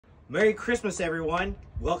Merry Christmas, everyone.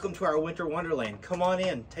 Welcome to our winter wonderland. Come on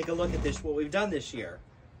in, take a look at this, what we've done this year.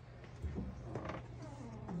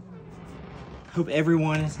 Hope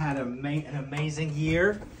everyone has had an amazing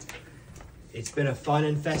year. It's been a fun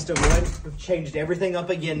and festive one. We've changed everything up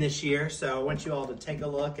again this year, so I want you all to take a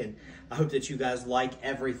look, and I hope that you guys like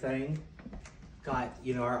everything. Got,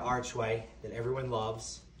 you know, our archway that everyone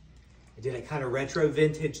loves. I did a kind of retro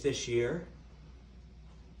vintage this year.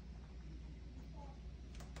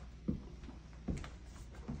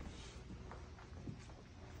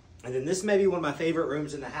 And then this may be one of my favorite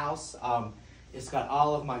rooms in the house. It's got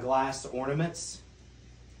all of my glass ornaments.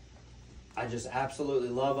 I just absolutely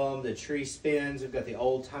love them. The tree spins. We've got the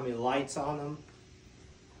old-timey lights on them.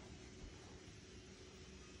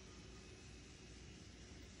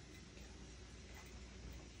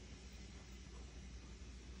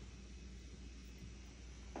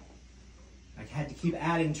 I had to keep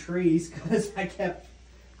adding trees because I kept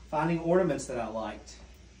finding ornaments that I liked.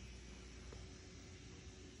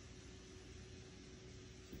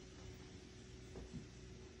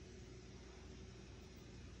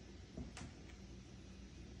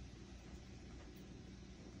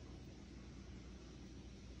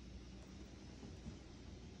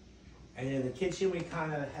 And in the kitchen, we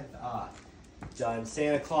kind of have done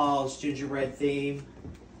Santa Claus, gingerbread theme.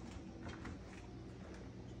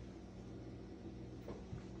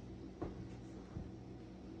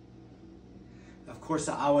 Of course,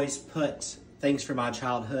 I always put things from my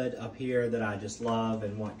childhood up here that I just love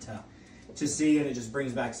and want to see, and it just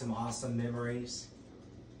brings back some awesome memories.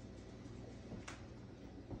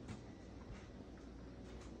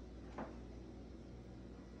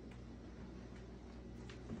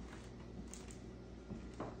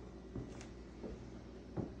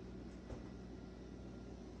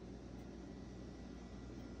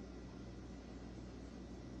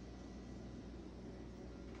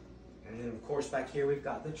 And then, of course, back here we've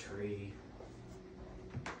got the tree.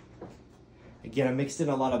 Again, I mixed in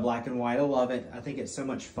a lot of black and white. I love it. I think it's so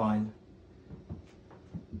much fun.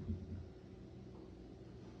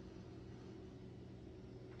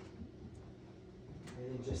 And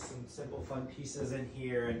then just some simple fun pieces in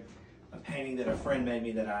here, and a painting that a friend made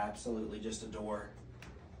me that I absolutely just adore.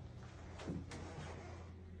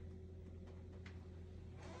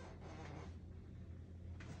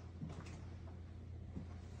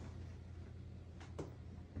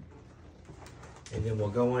 And then we'll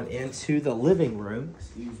go on into the living room,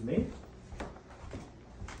 excuse me.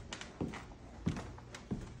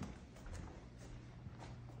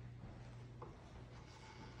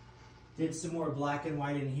 Did some more black and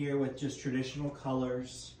white in here with just traditional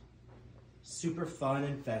colors. Super fun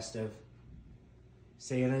and festive.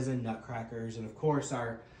 Santas and nutcrackers, and of course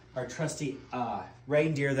our trusty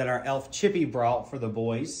reindeer that our elf Chippy brought for the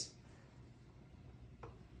boys.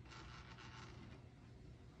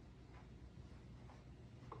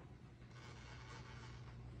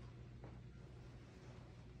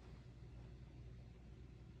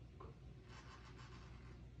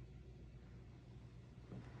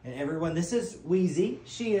 And everyone, this is Wheezy.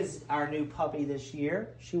 She is our new puppy this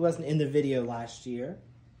year. She wasn't in the video last year.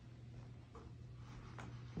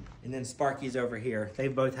 And then Sparky's over here. They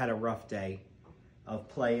both had a rough day of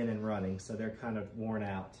playing and running, so they're kind of worn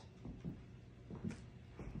out.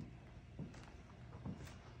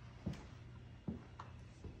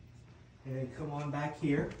 And then come on back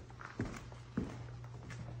here.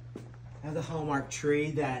 I have the Hallmark tree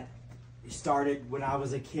that started when I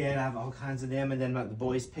was a kid. I have all kinds of them, and then the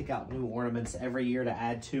boys pick out new ornaments every year to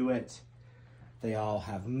add to it. They all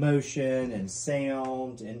have motion and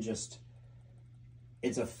sound, and just,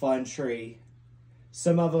 it's a fun tree.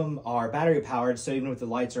 Some of them are battery powered, so even if the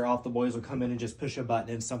lights are off, the boys will come in and just push a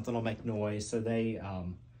button and something will make noise. So they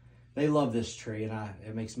love this tree, and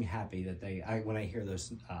it makes me happy that when I hear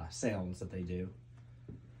those sounds that they do.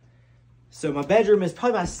 So my bedroom is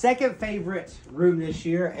probably my second favorite room this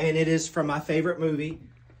year, and it is from my favorite movie,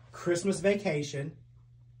 Christmas Vacation.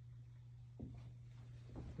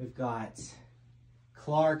 We've got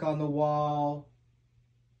Clark on the wall,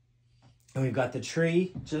 and we've got the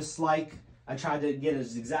tree, just like I tried to get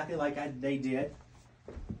it exactly like they did,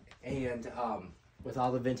 and with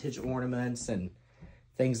all the vintage ornaments and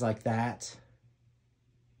things like that.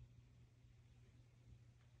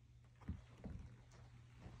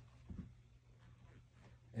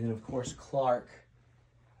 And then, of course, Clark,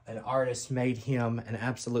 an artist, made him and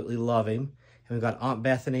absolutely love him. And we've got Aunt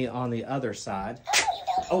Bethany on the other side.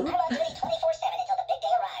 Oh,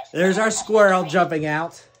 there's our squirrel jumping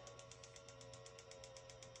out.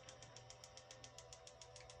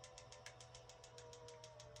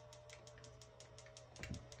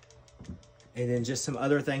 And then just some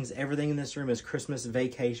other things. Everything in this room is Christmas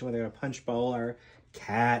Vacation, whether a punch bowl or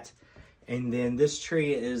cat. And then this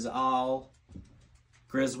tree is all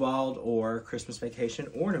Griswold or Christmas Vacation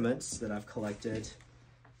ornaments that I've collected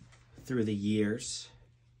through the years.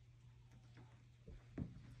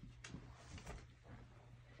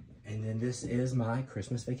 And then this is my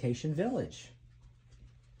Christmas Vacation Village.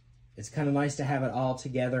 It's kind of nice to have it all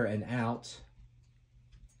together and out.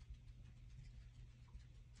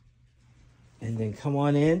 And then come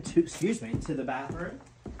on in to, to the bathroom.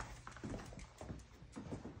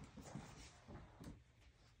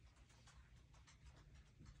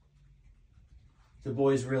 The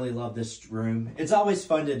boys really love this room. It's always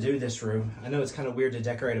fun to do this room. I know it's kind of weird to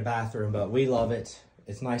decorate a bathroom, but we love it.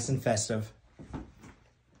 It's nice and festive.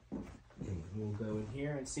 And we'll go in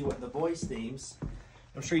here and see what the boys' themes.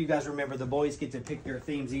 I'm sure you guys remember the boys get to pick their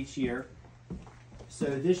themes each year. So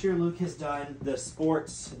this year Luke has done the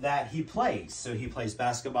sports that he plays. So he plays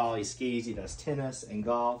basketball, he skis, he does tennis and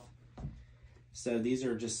golf. So these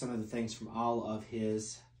are just some of the things from all of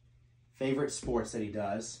his favorite sports that he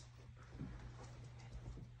does.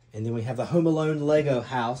 And then we have the Home Alone Lego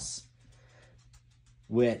house,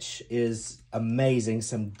 which is amazing.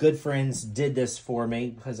 Some good friends did this for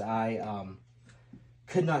me because I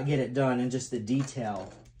could not get it done, and just the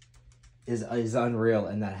detail is unreal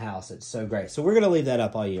in that house. It's so great. So we're gonna leave that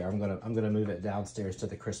up all year. I'm gonna move it downstairs to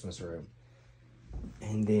the Christmas room.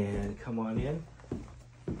 And then come on in.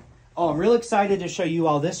 Oh, I'm real excited to show you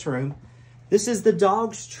all this room. This is the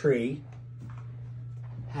dog's tree.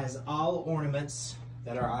 Has all ornaments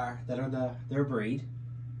that are their breed.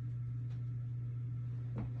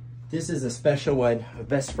 This is a special one. My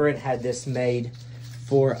best friend had this made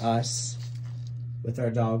for us with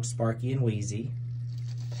our dogs Sparky and Wheezy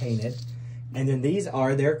painted. And then these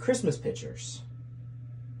are their Christmas pictures.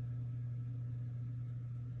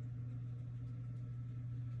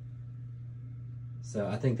 So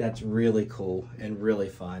I think that's really cool and really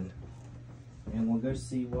fun. And we'll go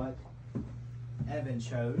see what Evan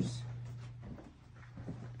chose.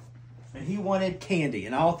 And he wanted candy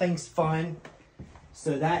and all things fun.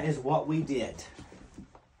 So that is what we did.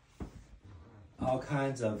 All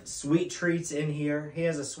kinds of sweet treats in here. He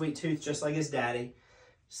has a sweet tooth just like his daddy.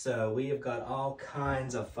 So we have got all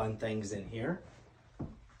kinds of fun things in here.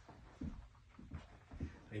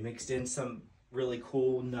 We mixed in some really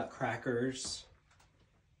cool nutcrackers.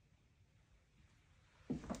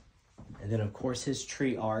 And then of course his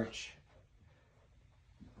tree arch.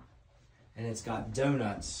 And it's got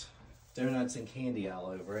donuts and candy all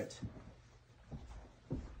over it.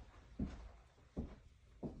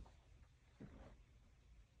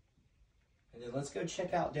 And then let's go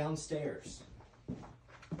check out downstairs.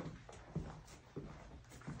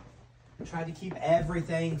 Tried to keep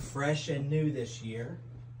everything fresh and new this year,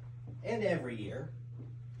 and every year.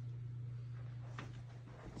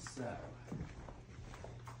 So,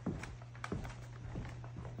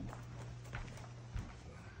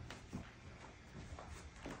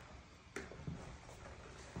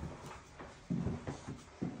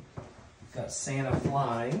 got Santa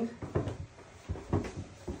flying.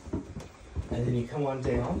 And then you come on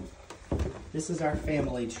down. This is our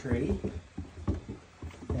family tree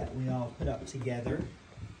that we all put up together.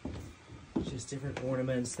 Just different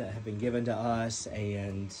ornaments that have been given to us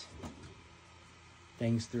and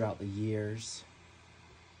things throughout the years.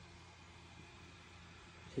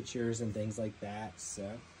 Pictures and things like that. So,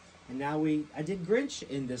 and now I did Grinch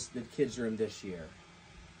in the kids' room this year.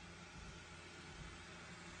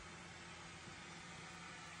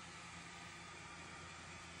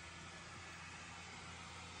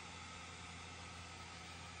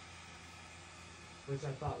 Which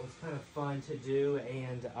I thought was kind of fun to do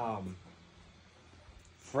and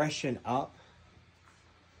freshen up.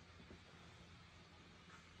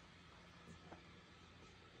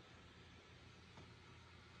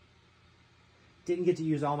 Didn't get to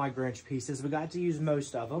use all my Grinch pieces. We got to use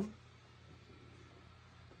most of them.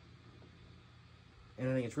 And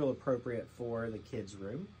I think it's real appropriate for the kids'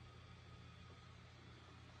 room.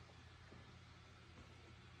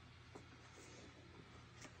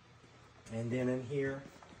 And then in here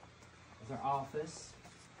is our office.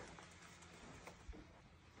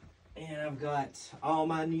 And I've got all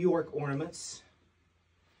my New York ornaments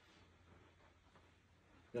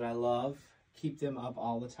that I love. Keep them up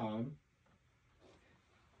all the time.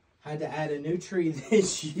 Had to add a new tree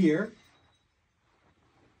this year.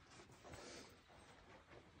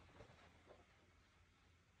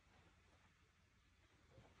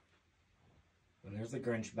 And there's the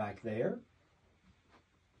Grinch back there.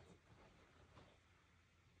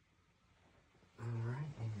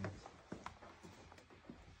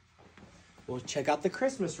 We'll check out the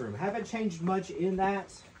Christmas room. Haven't changed much in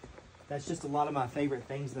that. That's just a lot of my favorite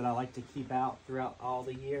things that I like to keep out throughout all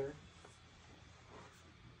the year.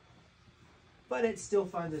 But it's still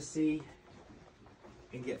fun to see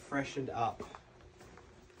and get freshened up.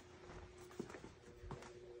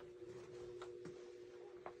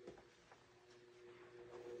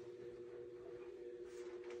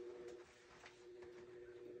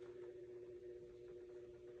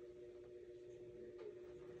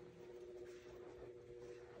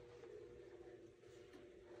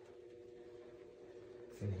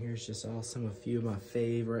 And here's just a few of my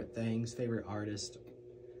favorite things, favorite artists.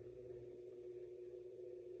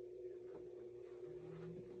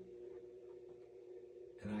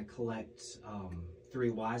 And I collect 3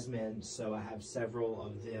 wise men, so I have several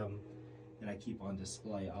of them that I keep on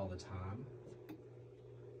display all the time.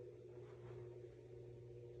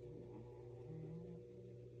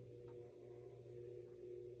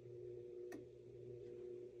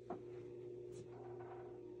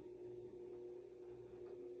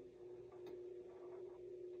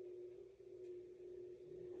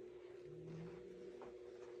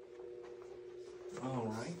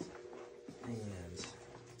 All right, and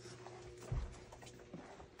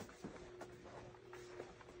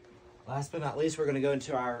last but not least, we're going to go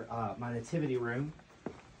into our my nativity room.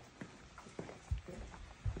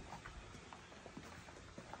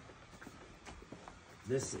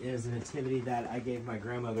 This is a nativity that I gave my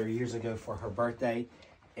grandmother years ago for her birthday,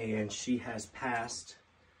 and she has passed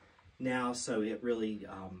now, so it really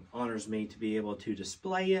honors me to be able to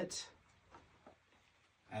display it.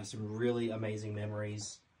 I have some really amazing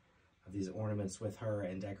memories of these ornaments with her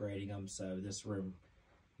and decorating them, so this room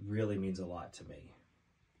really means a lot to me.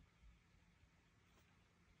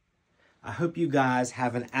 I hope you guys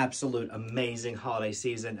have an absolute amazing holiday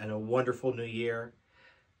season and a wonderful new year.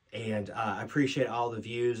 And I appreciate all the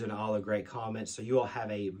views and all the great comments. So you all have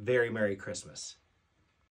a very Merry Christmas.